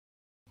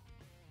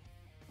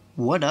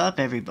What up,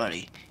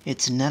 everybody?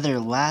 It's another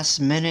last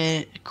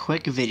minute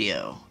quick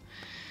video.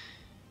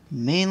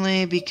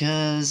 Mainly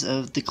because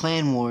of the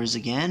clan wars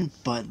again,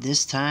 but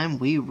this time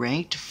we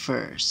ranked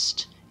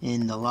first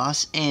in the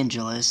Los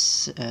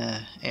Angeles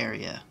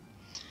area.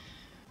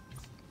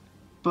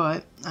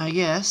 But I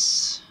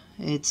guess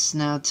it's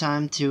now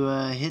time to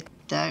hit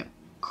that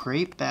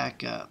crate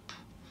back up.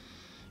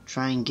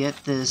 Try and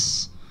get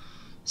this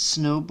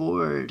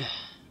snowboard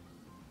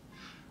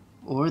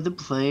or the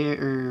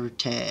player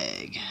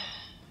tag.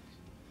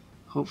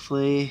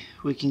 Hopefully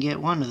we can get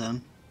one of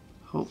them.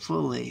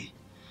 Hopefully.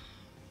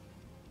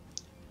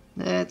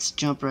 Let's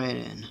jump right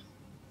in.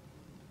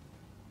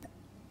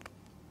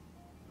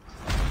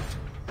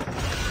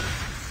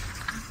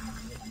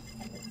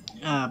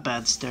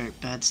 Bad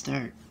start, bad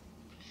start.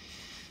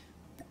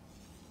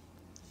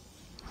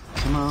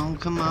 Come on,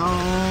 come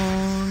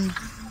on.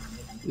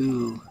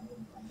 Ooh.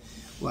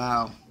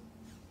 Wow.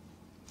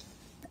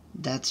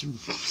 That's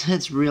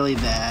really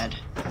bad.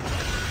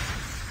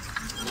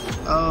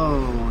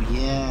 Oh,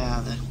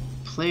 yeah, the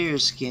player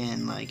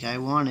skin, like I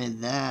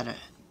wanted that.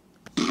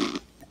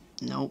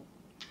 Nope.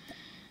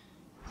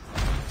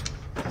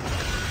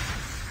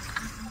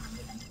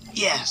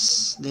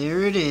 Yes,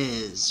 there it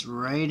is,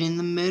 right in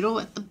the middle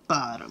at the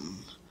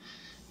bottom.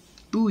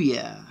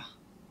 Booyah.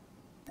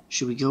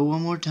 Should we go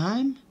one more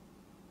time?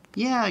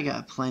 Yeah, I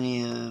got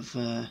plenty of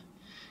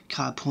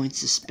COD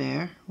points to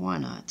spare. Why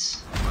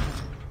not? Why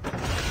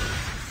not?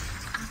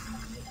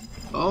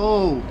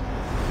 Oh,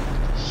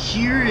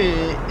 here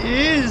it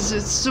is.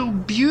 It's so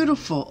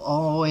beautiful.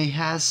 Oh, it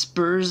has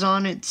spurs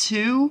on it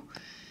too.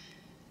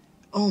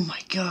 Oh my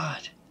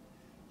god.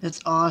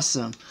 That's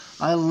awesome.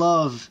 I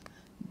love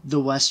the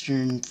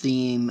Western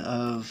theme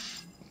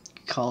of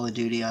Call of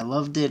Duty. I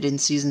loved it in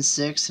Season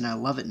 6 and I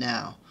love it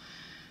now.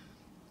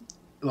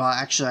 Well,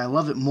 actually, I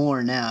love it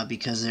more now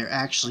because they're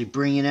actually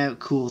bringing out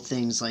cool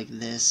things like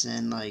this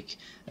and like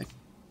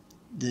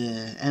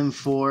the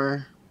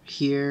M4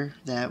 here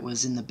that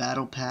was in the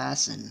Battle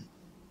Pass, and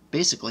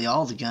basically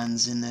all the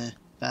guns in the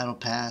Battle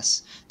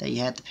Pass that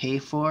you had to pay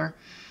for,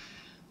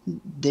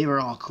 they were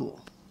all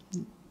cool.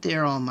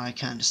 They're all my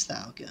kind of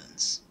style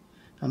guns.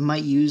 I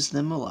might use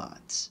them a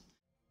lot.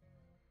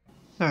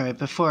 Alright,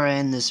 before I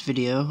end this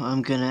video,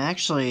 I'm gonna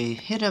actually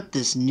hit up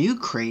this new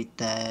crate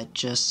that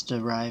just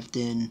arrived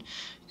in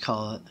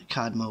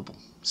COD Mobile.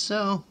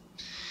 So,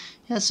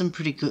 it has some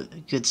pretty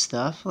good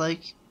stuff,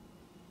 like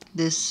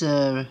this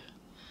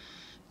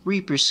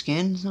Reaper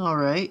skin.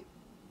 Alright.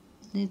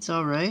 It's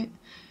alright.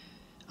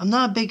 I'm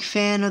not a big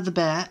fan of the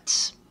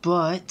bats,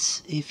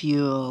 but if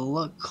you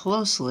look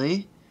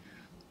closely,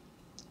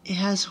 it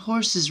has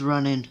horses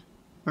running,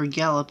 or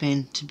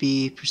galloping to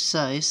be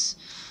precise.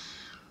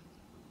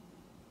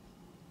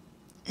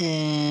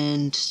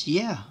 And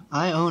yeah,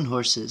 I own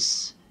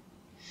horses,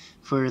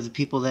 for the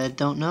people that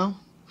don't know.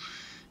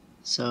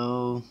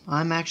 So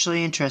I'm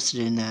actually interested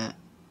in that.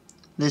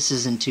 This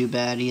isn't too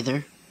bad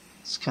either.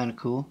 It's kind of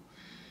cool.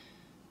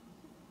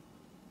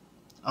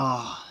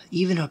 Oh,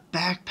 even a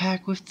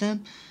backpack with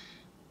them?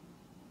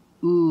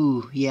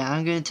 Ooh, yeah,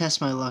 I'm gonna test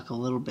my luck a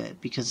little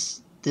bit,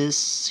 because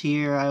this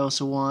here I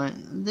also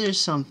want. There's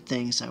some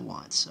things I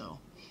want, so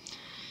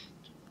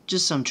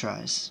just some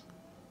tries.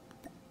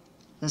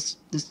 Let's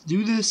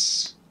do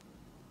this.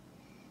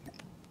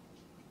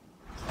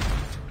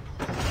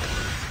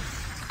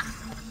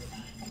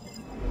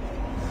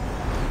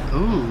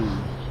 Ooh.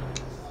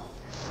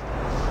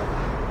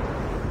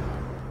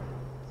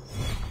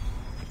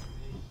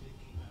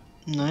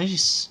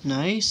 Nice,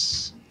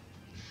 nice.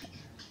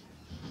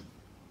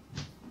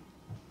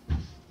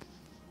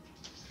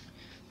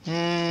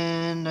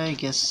 And I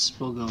guess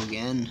we'll go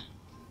again.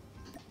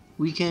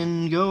 We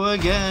can go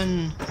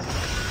again.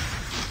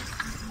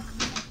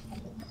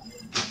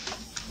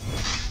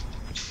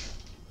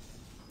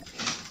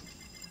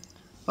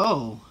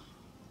 Oh,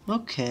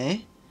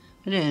 okay.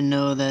 I didn't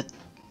know that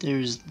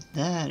there's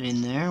that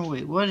in there.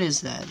 Wait, what is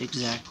that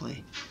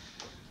exactly?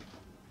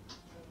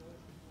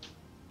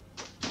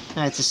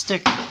 Ah, it's a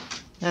sticker.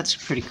 That's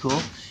pretty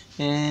cool.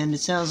 And it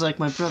sounds like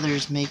my brother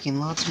is making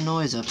lots of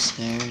noise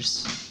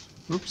upstairs.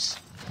 Oops,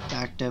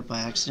 backed up by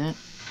accident.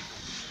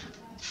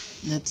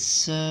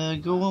 Let's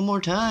go one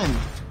more time.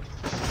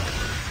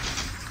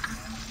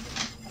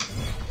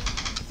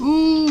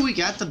 Ooh, we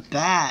got the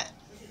bat.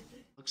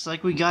 Looks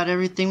like we got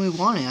everything we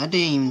wanted. I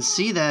didn't even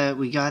see that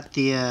we got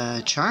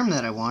the charm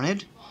that I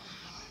wanted.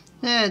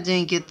 I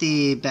didn't get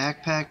the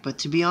backpack, but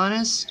to be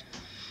honest,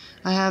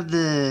 I have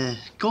the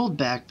gold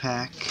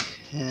backpack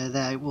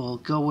that will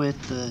go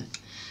with the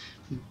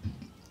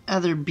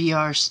other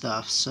BR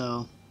stuff,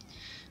 so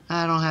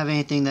I don't have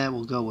anything that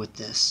will go with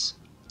this.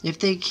 If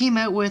they came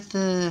out with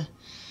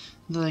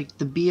like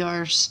the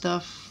BR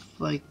stuff,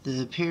 like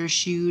the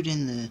parachute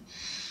and the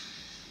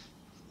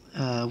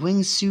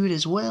wingsuit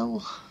as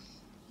well,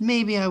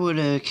 maybe I would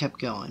have kept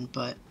going,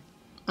 but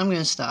I'm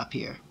gonna stop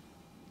here.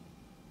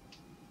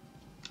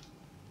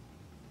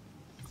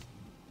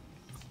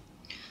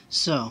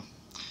 So,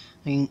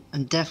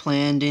 I'm definitely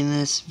ending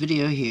this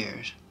video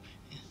here.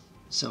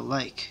 So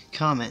like,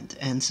 comment,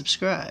 and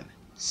subscribe.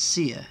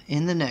 See ya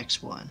in the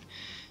next one,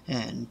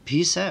 and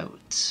peace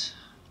out.